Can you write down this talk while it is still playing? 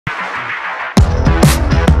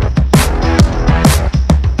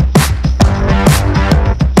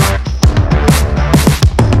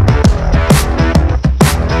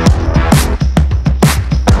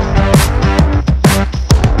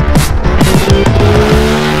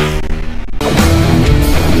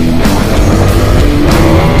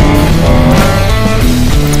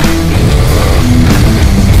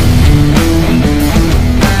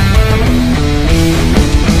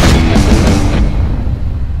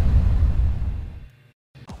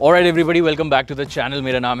Alright everybody, welcome back to the channel.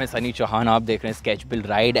 मेरा नाम है सनी चौहान, आप देख रहे हैं Sketch Build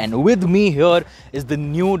Ride and with me here is the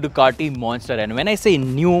new Ducati Monster. And when I say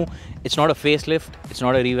new, it's not a facelift, it's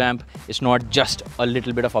not a revamp, it's not just a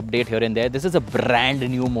little bit of update here and there. This is a brand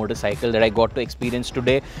new motorcycle that I got to experience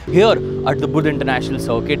today here at the Buddh International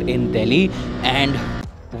Circuit in Delhi. And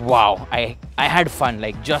wow, I had fun,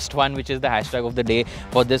 like just fun, which is the hashtag of the day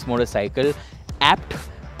for this motorcycle. Apt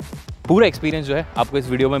पूरा experience जो है आपको इस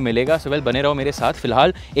video में मिलेगा. So well बने रहो मेरे साथ.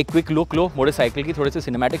 फिलहाल एक क्विक लुक लो मोटरसाइकिल की, थोड़े से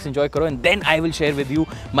सिनेमैटिक्स एंजॉय करो and then I will share with you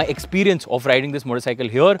my experience of riding this motorcycle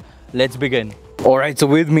here. Let's begin. Alright, so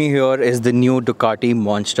with me here is the new Ducati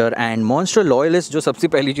Monster and Monster loyalists जो सबसे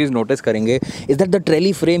पहली चीज़ notice करेंगे is that the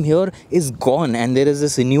ट्रेली frame here is gone and there is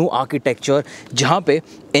this new architecture जहाँ पे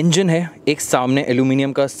engine है, एक सामने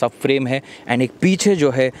aluminium का सब फ्रेम है एंड एक पीछे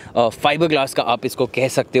जो है फाइबर ग्लास का आप इसको कह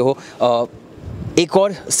सकते हो एक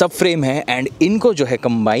और सब फ्रेम है. एंड इनको जो है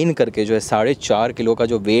कंबाइन करके जो है 4.5 किलो का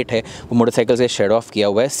जो वेट है वो मोटरसाइकिल से शेड ऑफ किया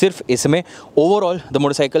हुआ है. सिर्फ इसमें ओवरऑल द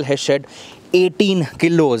मोटरसाइकिल है shade 18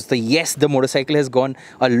 kilos. So yes, the motorcycle has gone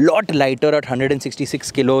a lot lighter at 166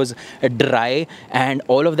 kilos dry and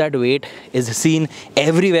all of that weight is seen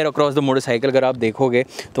everywhere across the motorcycle. अगर आप देखोगे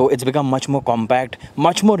तो it's become much more compact,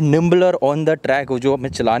 much more nimbler on the track. जो मैं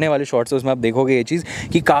चलाने वाले shots है उसमें आप देखोगे ये चीज़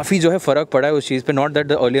कि काफ़ी जो है फ़र्क पड़ा है उस चीज़ पे. Not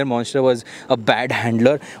that the earlier Monster was a bad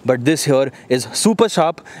handler, but this here is super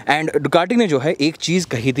sharp. And Ducati ने जो है एक चीज़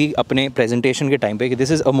कही थी अपने प्रेजेंटेशन के टाइम पे कि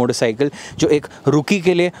दिस इज़ अ मोटरसाइकिल जो एक रुकी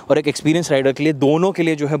के लिए और एक एक्सपीरियंस राइडर के लिए दोनों के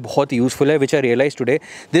लिए जो है बहुत यूज़फुल है. विच आई realise today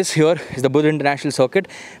this here is the Buddha international circuit.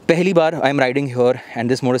 पहली बार I am riding here and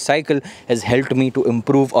this motorcycle has helped me to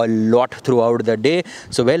improve a lot through out the day.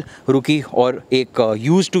 So well रुकी और एक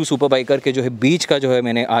यूज टू सुपर बाइकर के जो है बीच का जो है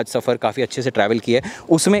मैंने आज सफ़र काफ़ी अच्छे से ट्रैवल किया है.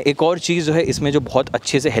 उसमें एक और चीज़ जो है इसमें जो बहुत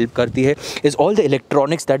अच्छे से हेल्प करती है is all the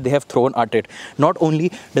electronics that they have thrown at it. Not only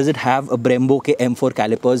does it have a Brembo के M4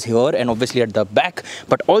 callipers here and obviously at the back,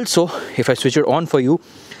 but also if I switch it on for you,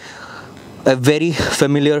 a very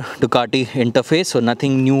familiar Ducati interface, so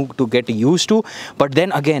nothing new to get used to. But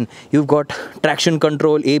then again, you've got traction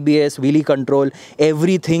control, ABS, wheelie control,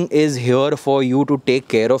 everything is here for you to take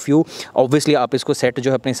care of you. Obviously आप इसको set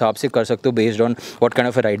जो है अपने हिसाब से कर सकते हो based on what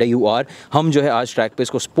kind of a rider you are. हम जो है आज ट्रैक पे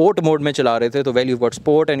इसको स्पोर्ट मोड में चला रहे थे, तो well you've got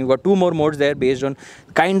sport and you've got 2 more modes there based on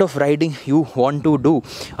kind of riding you want to do.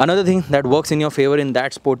 Another thing that works in your favor in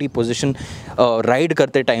that sporty position ride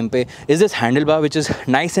करते time पे is this handlebar which is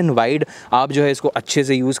nice and wide. आप जो है इसको अच्छे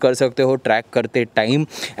से use कर सकते हो ट्रैक करते टाइम.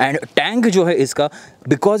 एंड टैंक जो है इसका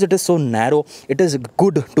because it is so narrow it is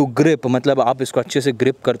good to grip, मतलब आप इसको अच्छे से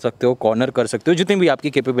ग्रिप कर सकते हो, कॉर्नर कर सकते हो, जितनी भी आपकी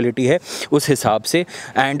कैपेबिलिटी है उस हिसाब से.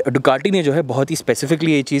 एंड डुकाटी ने जो है बहुत ही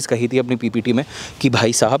स्पेसिफिकली ये चीज़ कही थी अपनी PPT में कि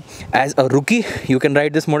भाई साहब एज अ रुकी you can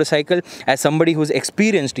ride this motorcycle, as somebody who is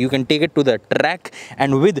experienced you can take it to the track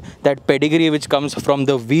and with that pedigree which comes from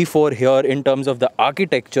the V4 here in terms of the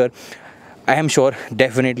architecture. I am sure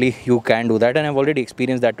definitely you can do that and I've already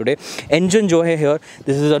experienced that today. Engine जो है here,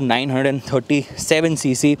 this is a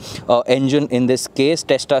 937cc engine in this case.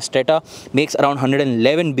 Testa Steta makes around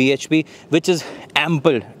 111 bhp which is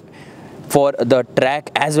ample for the track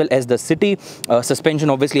as well as the city.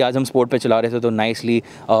 Suspension obviously आज हम sport पे चला रहे थे तो nicely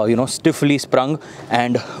stiffly sprung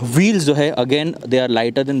and wheels जो है again they are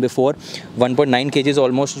lighter than before. 1.9 kgs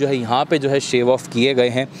almost जो है यहाँ पे जो है shave off किए गए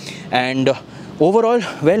हैं. And overall,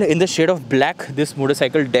 well, in the shade of black, this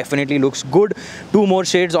motorcycle definitely looks good. 2 more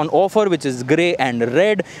shades on offer, which is grey and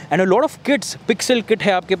red, and a lot of kits. Pixel kit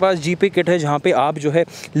है आपके पास, GP kit है जहाँ पे आप जो है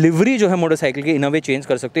livery जो है मोटरसाइकिल की इन अ वे चेंज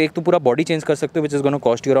कर सकते हो. एक तो पूरा बॉडी चेंज कर सकते हो which is going to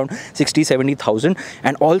cost you around 60-70,000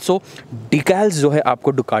 and also decals जो है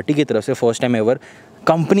आपको Ducati की तरफ से first time ever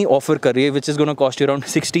company offer कर रही है which is gonna cost you around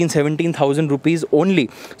 16-17,000 rupees only.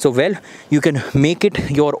 So well you can make it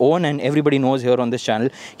your own and everybody knows here on this channel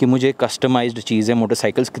कि मुझे कस्टमाइज्ड चीज़ें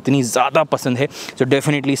मोटरसाइकिल्स कितनी ज़्यादा पसंद है. So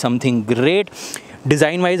definitely something great.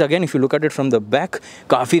 Design wise again if you look at it from the back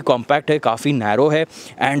काफ़ी compact है, काफ़ी नैरो है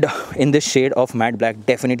and in this shade of matte black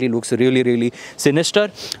definitely looks really really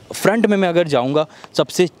sinister. Front में मैं अगर जाऊँगा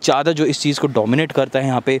सबसे ज़्यादा जो इस चीज़ को डोमिनेट करता है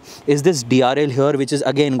यहाँ पे is this DRL here which is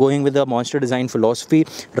again going with the monster design philosophy.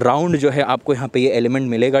 Round जो है आपको यहाँ पे ये एलिमेंट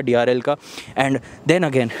मिलेगा DRL का. And then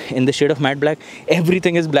again in the shade of matte black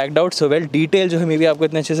everything is blacked out. So well detail जो है मे बी आपको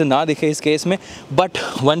इतने अच्छे से ना दिखे इस केस में, but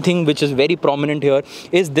one thing which is very prominent here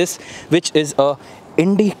is this which is a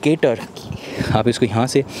indicator. आप इसको यहाँ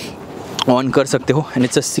से ऑन कर सकते हो and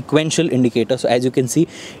it's a sequential indicator. So as you can see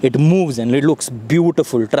it moves and it looks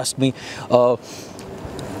beautiful, trust me.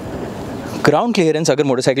 Ground clearance अगर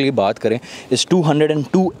motorcycle की बात करें is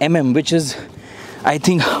 202 mm which is I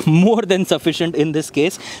think more than sufficient in this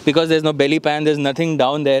case because there's no belly pan, there's nothing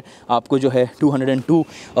down there. आपको जो है 202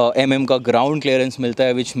 mm का ground clearance मिलता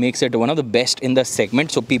है, which makes it one of the best in the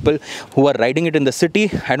segment. So people who are riding it in the city,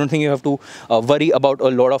 I don't think you have to worry about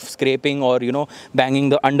a lot of scraping or banging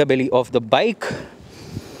the underbelly of the bike.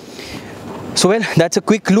 So well, that's a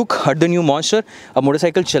quick look at the new Monster. अब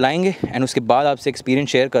motorcycle चलाएंगे and उसके बाद आपसे experience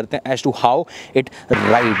share करते हैं as to how it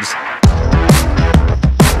rides.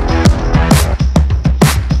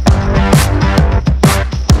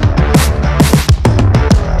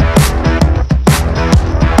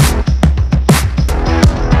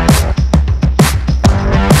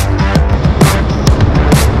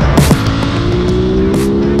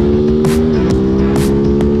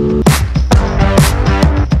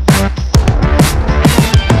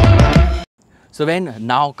 So when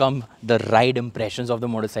now come the ride impressions of the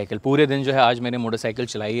motorcycle. पूरे दिन जो है आज मैंने मोटरसाइकिल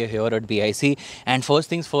चलाई है here at BIC, and first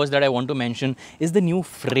things first that I want to mention is the new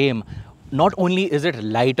frame. Not only is it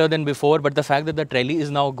lighter than before, but the fact that the trelly is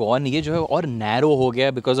now gone, ये जो है और narrow हो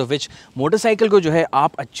गया, because of which motorcycle को जो है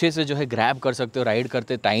आप अच्छे से जो है grab कर सकते हो राइड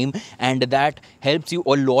करते time, and that helps you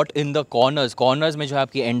a lot in the corners में जो है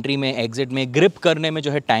आपकी एंट्री में एग्जिट में ग्रिप करने में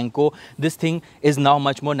जो है टैंक को, this thing is now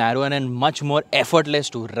much more narrow and much more effortless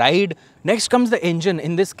to ride. Next comes the engine.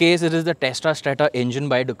 In this case, it is the Testa Strata engine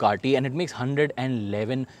by Ducati, and it makes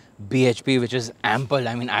 111 bhp, which is ample.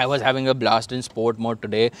 I mean, I was having a blast in sport mode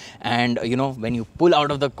today, and when you pull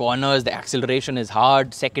out of the corners, the acceleration is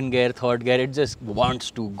hard. Second gear, third gear, it just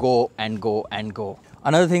wants to go and go and go.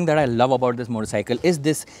 Another thing that I love about this motorcycle is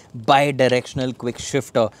this bi-directional quick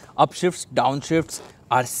shifter. Upshifts, downshifts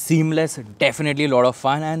are seamless, definitely a lot of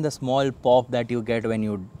fun, and the small pop that you get when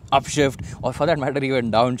you upshift, or for that matter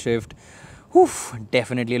even downshift,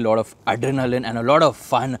 definitely a lot of adrenaline and a lot of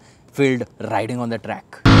fun filled riding on the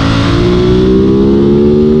track.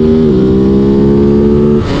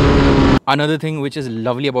 Another thing which is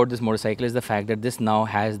lovely about this motorcycle is the fact that this now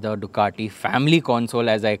has the Ducati family console,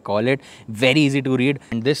 as I call it. Very easy to read,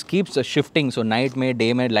 and this keeps shifting. So night में,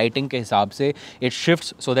 day में, lighting के हिसाब से it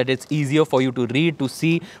shifts so that it's easier for you to read, to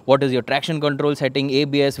see what is your traction control setting,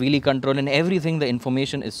 ABS, wheelie control, and everything. The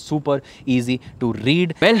information is super easy to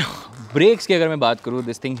read. Well, brakes की अगर मैं बात करूँ,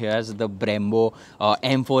 this thing here has the Brembo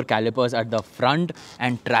M4 calipers at the front,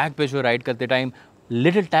 and track पे जो ride करते time,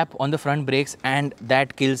 little tap on the front brakes and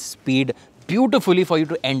that kills speed beautifully for you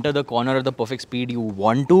to enter the corner at the perfect speed you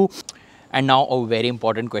want to. And now a very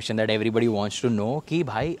important question that everybody wants to know, कि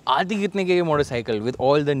भाई आती कितने की ये motorcycle? With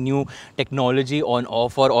all the new technology on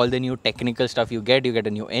offer, all the new technical stuff you get a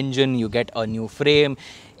new engine, you get a new frame,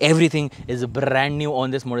 everything is brand new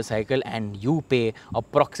on this motorcycle, and you pay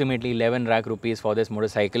approximately 11 lakh rupees for this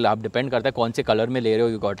motorcycle. आप depend करता है कौन से color में ले रहे हो.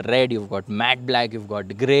 You've got red, you've got matte black, you've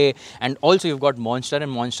got grey, and also you've got Monster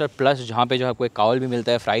and Monster Plus, जहाँ पे जो आपको एक cowl भी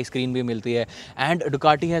मिलता है, fry screen भी मिलती है, and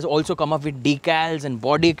Ducati has also come up with decals and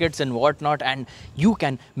body kits and whatnot, and you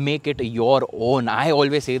can make it your own. I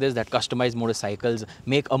always say this, that customized motorcycles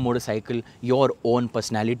make a motorcycle your own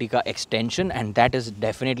personality का extension, and that is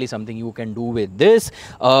definitely something you can do with this.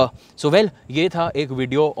 So well, ये था एक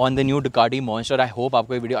video on the new Ducati Monster. I hope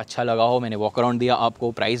आपको ये video अच्छा लगा हो. मैंने वॉक अराउंड दिया,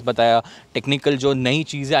 आपको प्राइस बताया, टेक्निकल जो नई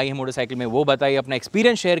चीज़ें आई है मोटरसाइकिल में वो बताई, अपना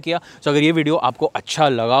एक्सपीरियंस शेयर किया. सो अगर ये वीडियो आपको अच्छा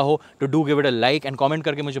लगा हो तो do give it a like and comment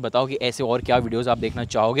करके मुझे बताओ कि ऐसे और क्या वीडियोस आप देखना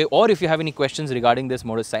चाहोगे, और if you have any questions regarding this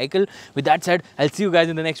motorcycle. With that said, I will see you guys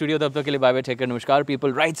in the next video. तब तक के लिए बाय बाय, टेक केयर, नमस्कार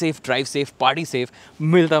people, ride safe, drive safe, party safe.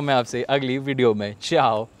 मिलता हूं मैं आपसे अगली वीडियो में.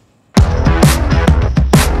 चाओ.